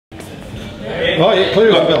Oh yeah, clear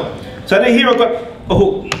as a bell. So here I've got a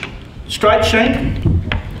hook, straight shank,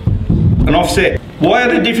 and offset. Why are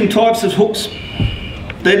there different types of hooks?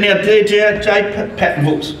 They're J pattern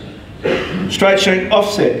hooks. Straight shank,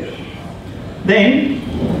 offset. Then,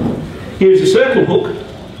 here's a circle hook,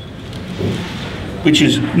 which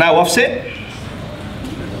is no offset.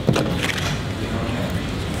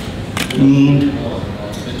 And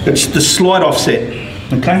it's the slight offset,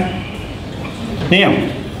 okay?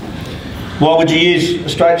 Now, why would you use a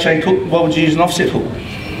straight shank hook? Why would you use an offset hook?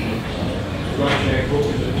 Straight shank hook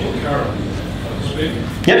is a current spin.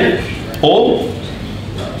 Yep, or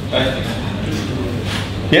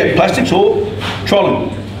yeah, plastics or trolling.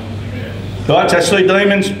 Right, so Sea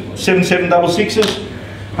Demons, 7766s,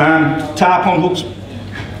 tarpon hooks,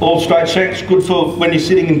 all straight shanks, good for when you're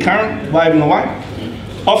sitting in current, waving away.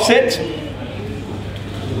 Offsets,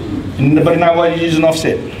 anybody know why you use an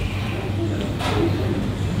offset?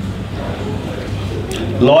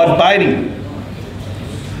 Live baiting.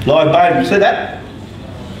 Live baiting, see that?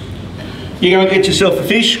 You go and get yourself a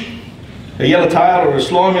fish, a yellowtail or a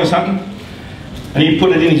slimy or something, and you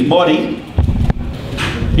put it in his body.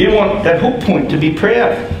 You want that hook point to be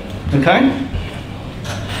proud, okay?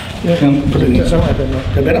 Yeah. Put it in there.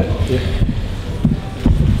 Better? Yeah.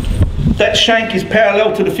 That shank is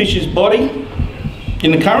parallel to the fish's body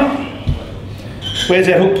in the current. Where's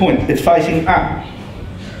that hook point? It's facing up,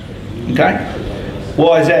 okay?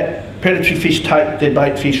 Why is that? Predatory fish take their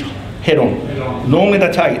bait fish head on. Normally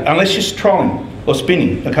they take it, unless you're trolling or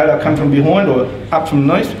spinning, okay? They'll come from behind or up from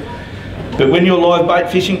underneath. But when you're live bait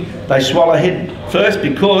fishing, they swallow head first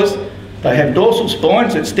because they have dorsal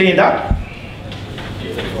spines that stand up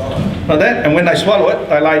like that, and when they swallow it,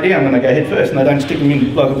 they lay down when they go head first and they don't stick them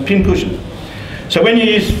in like a pin cushion. So when you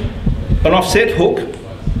use an offset hook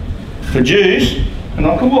for juice, and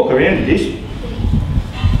I can walk around with this,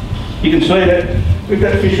 you can see that with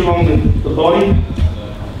that fish along the body,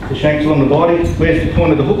 the shank's along the body, where's the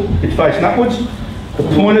point of the hook? It's facing upwards. The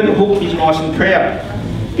point of the hook is nice and proud.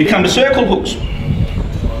 You come to circle hooks.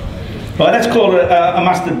 Right, that's called a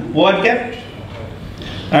mustard wide gap,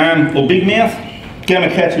 or big mouth. Gamma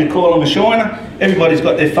cats, we call them a shiner. Everybody's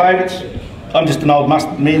got their favourites. I'm just an old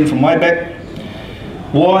mustard man from way back.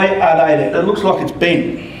 Why are they that? It looks like it's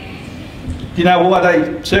bent. Do you know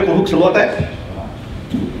why circle hooks are like that?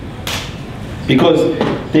 Because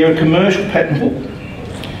they're a commercial pattern hook.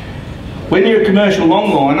 When you're a commercial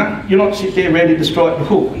longliner, you're not sit there ready to strike the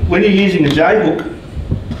hook. When you're using a J hook,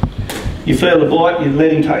 you feel the bite, you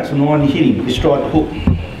let him take some line, you hit him, you strike the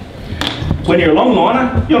hook. When you're a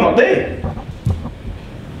longliner, you're not there.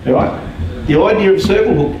 Alright? The idea of a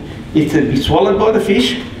circle hook is to be swallowed by the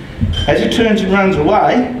fish. As he turns and runs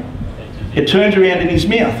away, it turns around in his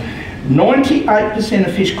mouth. 98%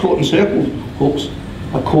 of fish caught in circle hooks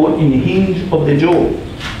are caught in the hinge of their jaw.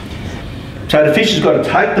 So the fish has got to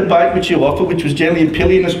take the bait which you offer, which was generally a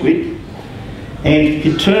pilly and a squid, and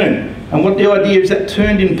you turn. And what the idea is, that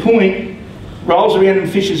turned in point rolls around in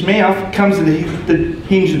the fish's mouth, comes to the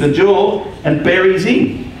hinge of the jaw and buries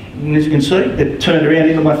in. And as you can see, it turned around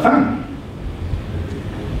into my thumb.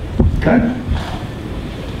 Okay?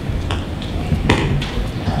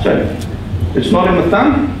 So, it's not in the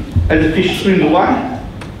thumb. As the fish swims away,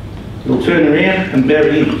 it'll turn around and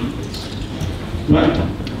bury in. Right?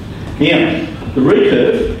 Now, the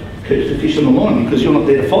recurve keeps the fish on the line because you're not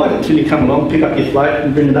there to fight it until you come along, pick up your float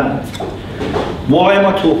and bring it up. Why am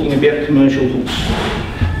I talking about commercial hooks?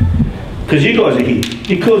 Because you guys are here.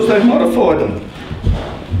 Because they've modified them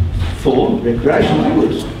for recreational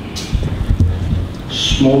anglers.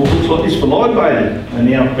 Small hooks like this for live baiting are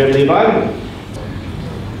now readily available.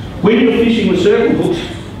 When you're fishing with circle hooks,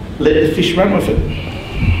 let the fish run with it.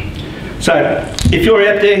 So, if you're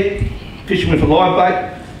out there fishing with a live bait,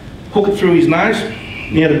 hook it through his nose.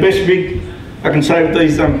 Now the best rig I can say with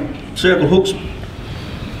these circle hooks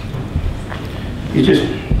is just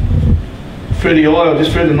through the eye or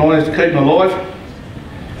just through the nose to keep him alive,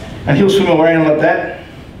 and he'll swim around like that.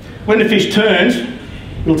 When the fish turns,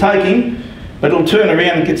 you'll take him, but it'll turn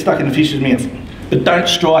around and get stuck in the fish's mouth. But don't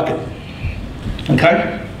strike it,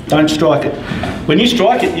 okay? Don't strike it. When you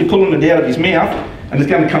strike it, you're pulling it out of his mouth and it's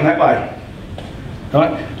going to come that way.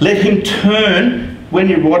 Right? Let him turn when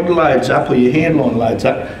your rod loads up or your hand line loads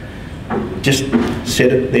up. Just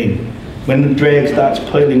set it then, when the drag starts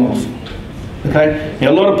peeling off. Okay?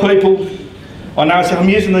 Now a lot of people, I know, say, I'm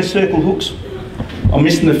using these circle hooks, I'm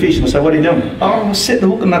missing the fish, and I say, what are you doing? Oh, I'll set the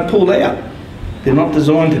hook and they pull out. They're not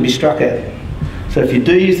designed to be struck at. So if you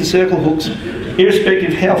do use the circle hooks,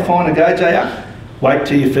 irrespective of how fine a gauge they are, wait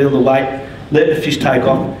till you feel the weight, let the fish take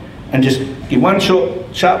off, and just give one shot,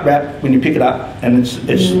 sharp wrap when you pick it up, and it's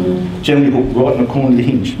generally hooked right in the corner of the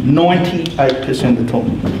hinge, 98% of the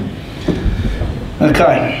time.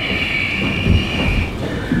 Okay.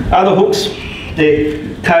 Other hooks,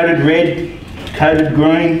 they're coated red, coated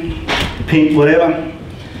green, pink, whatever,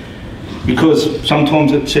 because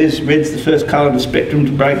sometimes it says red's the first colour of the spectrum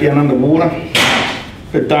to break down underwater.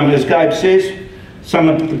 But as Gabe says, some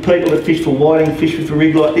of the people that fish for whiting fish with a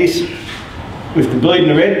rig like this, with the bleeding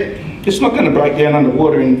of red, it's not going to break down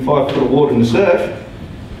underwater in 5 foot of water in the surf.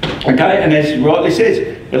 Okay, and as he rightly says,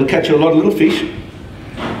 it'll catch a lot of little fish.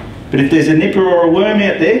 But if there's a nipper or a worm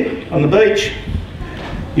out there on the beach,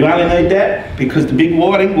 you only need that because the big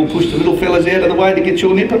whiting will push the little fellas out of the way to get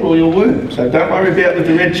your nipper or your worm. So don't worry about with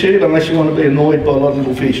the red tube unless you want to be annoyed by a lot of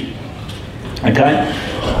little fish. Okay,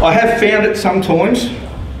 I have found it sometimes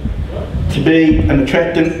to be an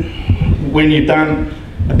attractant when you've done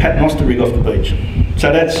a paternoster rig off the beach.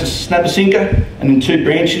 So that's a snapper sinker and in 2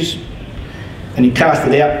 branches, and you cast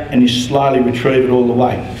it out and you slowly retrieve it all the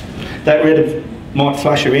way. That red might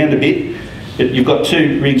flush around a bit, but you've got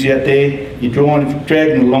 2 rigs out there, you're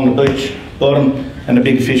dragging it along the beach bottom and a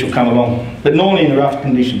big fish will come along, but normally in the rough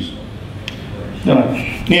conditions. Now,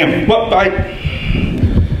 what bait?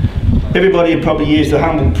 Everybody would probably use the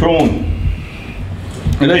Humboldt prawn.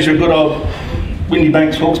 And these are a good old Windy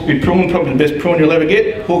Banks Hawkesbury prawn, probably the best prawn you'll ever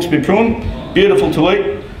get. Hawkesbury prawn, beautiful to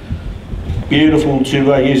eat, beautiful to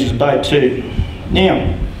use as bait too.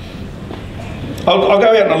 Now, I'll go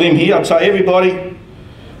out on a limb here. I'd say everybody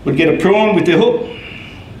would get a prawn with their hook,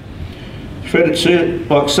 thread it to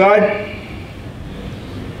like so,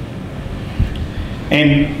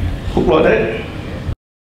 and hook like that.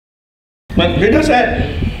 Who does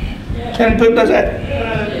that? How many people does that?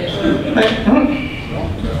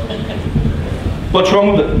 What's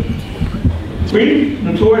wrong with it? We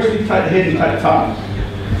notoriously take the head and take the tail.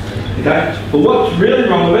 Okay? But what's really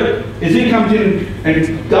wrong with it is he comes in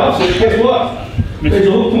and does it, guess what? There's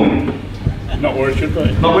a hook point. Not where it should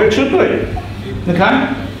be. Not where it should be.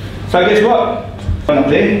 Okay? So guess what? Up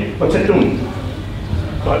there, what's that doing?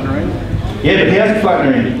 Floating around. Yeah, but how's it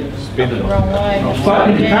floating around? Spinning. Wrong way.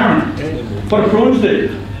 Floating with the current. What do prawns do?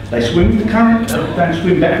 They swim with the current, don't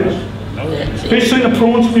swim backwards. Who's seen a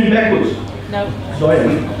prawn swim backwards? No. So I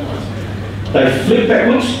haven't. They flip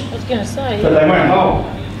backwards, I was going to say. but they won't hold.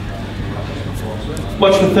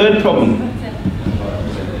 What's the third problem?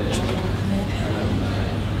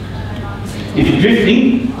 If you're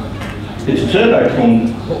drifting, it's a turbo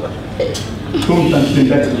prawn. Prawns don't swim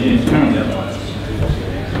backwards in the current.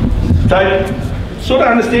 So, sort of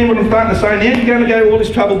understand what I'm starting to say now. You're going to go all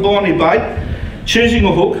this trouble buying your bait, choosing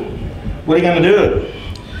a hook. What are you going to do?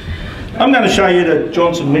 I'm going to show you the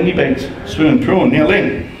Johnson Windy Banks swimming prawn. Now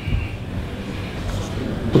Len,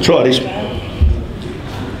 we'll try this.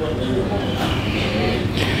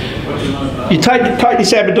 You take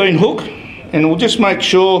this Aberdeen hook and we'll just make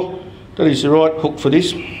sure that it's the right hook for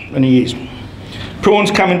this, and he is.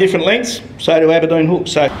 Prawns come in different lengths, so do Aberdeen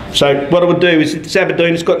hooks. So what I would do is, this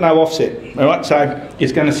Aberdeen, it's got no offset, all right? So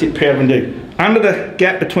it's going to sit proud and do. Under the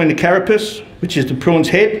gap between the carapace, which is the prawn's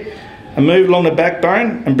head, and move along the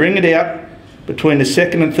backbone and bring it out between the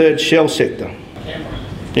 2nd and 3rd shell sector.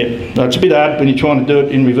 Yeah, no, it's a bit hard when you're trying to do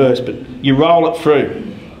it in reverse, but you roll it through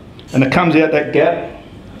and it comes out that gap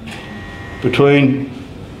between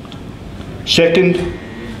 2nd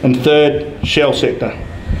and 3rd shell sector,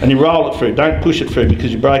 and you roll it through. Don't push it through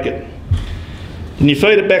because you break it. Then you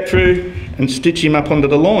feed it back through and stitch him up onto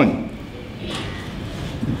the line.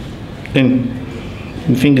 Then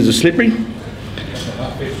your fingers are slippery.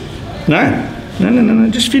 No,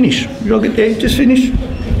 just finish. You'll get there, just finish.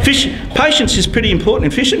 Patience is pretty important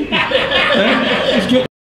in fishing.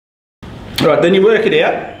 Right, then you work it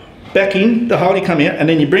out, back in, the hole you come out, and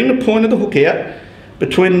then you bring the point of the hook out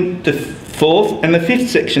between the 4th and the 5th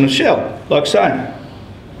section of shell, like so.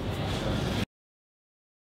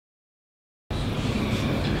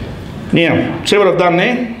 Now, see what I've done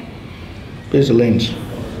there? There's the lens.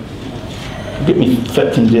 Get me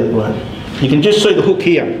fat things out of the way. You can just see the hook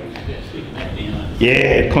here.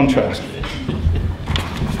 Yeah, contrast.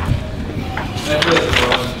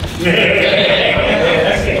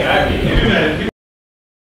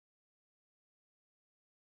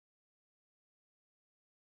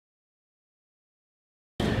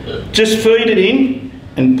 Just feed it in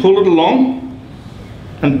and pull it along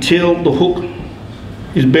until the hook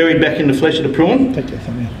is buried back in the flesh of the prawn.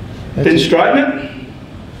 Then straighten it,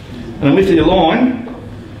 and then with your line,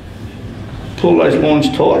 pull those lines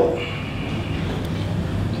tight.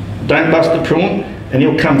 Don't bust the prawn, and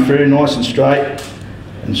he'll come through nice and straight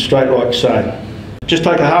like so. just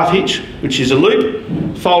take a half hitch, which is a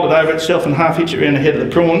loop, fold it over itself and half hitch it around the head of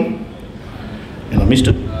the prawn. And I missed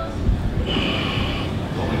it.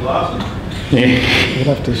 Yeah.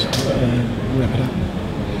 We'll have to wrap it up.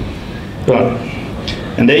 Right.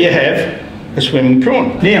 And there you have a swimming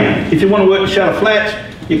prawn. Now, if you want to work the shallow flats,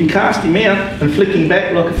 you can cast him out and flick him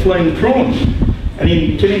back like a fleeing prawn. And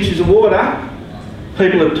in 10 inches of water,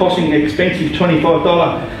 people are tossing expensive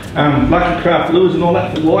 $25 Lucky Craft lures and all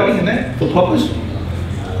that for whiting and that, for poppers.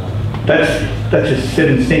 That's a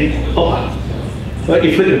 7-cent popper. Like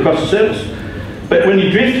you flick it across the surface. But when you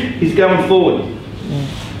drift, he's going forward.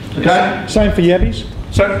 Okay? Same for yabbies?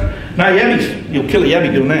 So, no yabbies. You'll kill a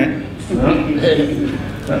yabby doing that.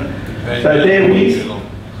 So there is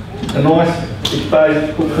a nice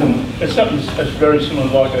exposed hook point. It's something that's very similar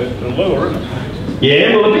like a lure, isn't it?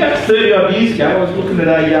 Yeah, well about 30 odd years ago I was looking at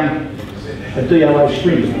a DLO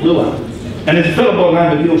shrimp lure. And there's a fellow by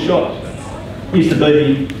the name of Gil Shot. Used to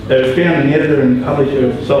be the founding editor and publisher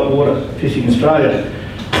of Saltwater Fishing Australia.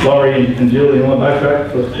 Laurie and Julie and I both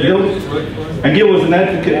wrote for Gil. And Gil was an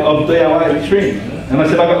advocate of DLO shrimp. And I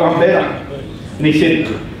said, I'm better. And he said,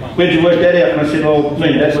 where'd you work that out? And I said, well, me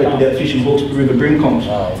and Dad worked out fishing Hawkesbury River brim comps.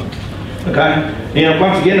 Okay? Now,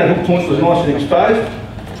 once again, that hook point was nice and exposed.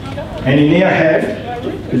 And you now have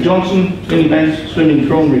the Johnson Mini Banks swimming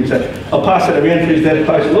prawn rig. So I'll pass that around for you to have a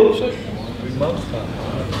closer look.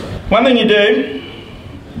 One thing you do,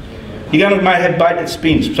 you're going to may have bait that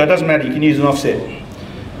spins, so it doesn't matter, you can use an offset.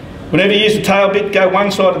 Whenever you use the tail bit, go one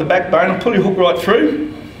side of the backbone and pull your hook right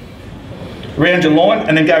through, around your line,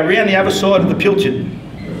 and then go around the other side of the pilchard.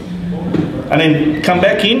 And then come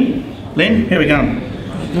back in, Len, here we go.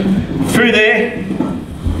 Through there,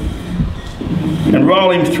 and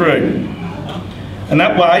roll him through. And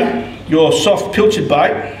that way, your soft pilchard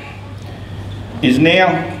bait is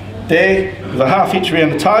now there with a half hitch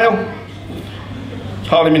around the tail,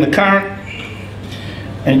 hold him in the current,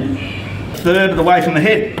 and a third of the way from the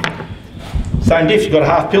head. Same diff, you've got a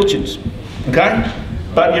half pilchards, okay?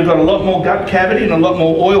 But you've got a lot more gut cavity and a lot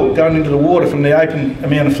more oil going into the water from the open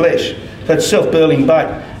amount of flesh. That's self-burling bait.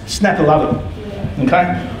 Snapper love it,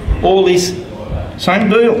 okay? All this, same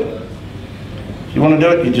deal. If you want to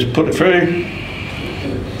do it, you just put it through.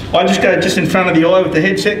 I just go just in front of the eye with the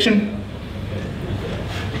head section.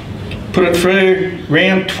 Put it through,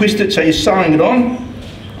 round, twist it so you're sewing it on,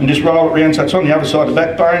 and just roll it round so it's on the other side of the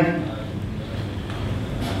backbone.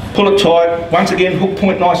 Pull it tight, once again hook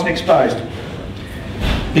point nice and exposed.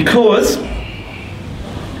 Because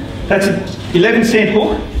that's an 11-cent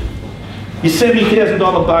hook, your $70,000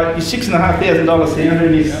 boat, your $6,500 sounder,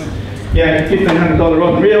 and your $1,500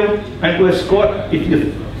 rod and reel ain't worth squat if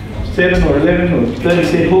your 7 or 11 or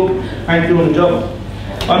 30-cent hook ain't doing the job.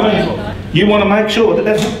 I mean, you want to make sure that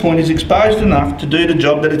that hook point is exposed enough to do the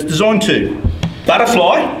job that it's designed to.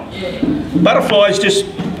 Butterfly is just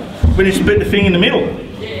when you split the thing in the middle,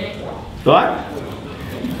 right?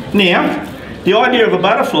 Now, the idea of a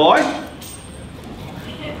butterfly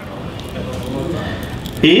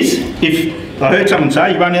is, if I heard someone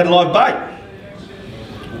say, you run out of live bait.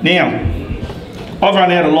 Now, I've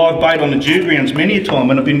run out of live bait on the dew grounds many a time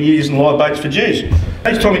when I've been using live baits for dews.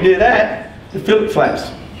 Each time you do that, the fillet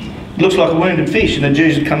flaps. It looks like a wounded fish and the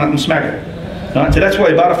dews would come up and smack it. Right? So that's why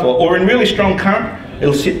a butterfly, or in really strong current,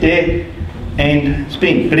 it'll sit there and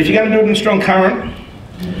spin. But if you're going to do it in strong current,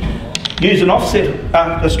 use an offset,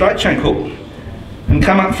 a straight shank hook, and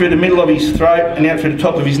come up through the middle of his throat and out through the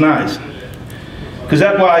top of his nose. Because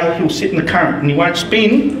that way he'll sit in the current and he won't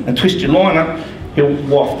spin and twist your line up, he'll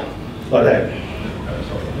waft like that.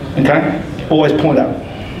 Okay? Always point up.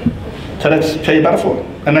 So that's how you butterfly.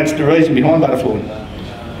 And that's the reason behind butterfly.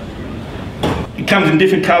 It comes in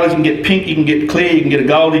different colours. You can get pink, you can get clear, you can get a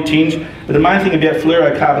goldy tinge. But the main thing about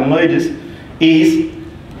fluorocarbon leaders is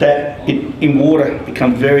that in water it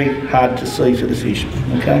becomes very hard to see for the fish.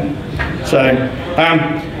 Okay? So,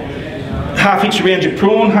 half hitch around your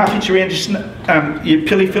prawn, half hitch around your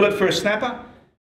pilly fillet for a snapper.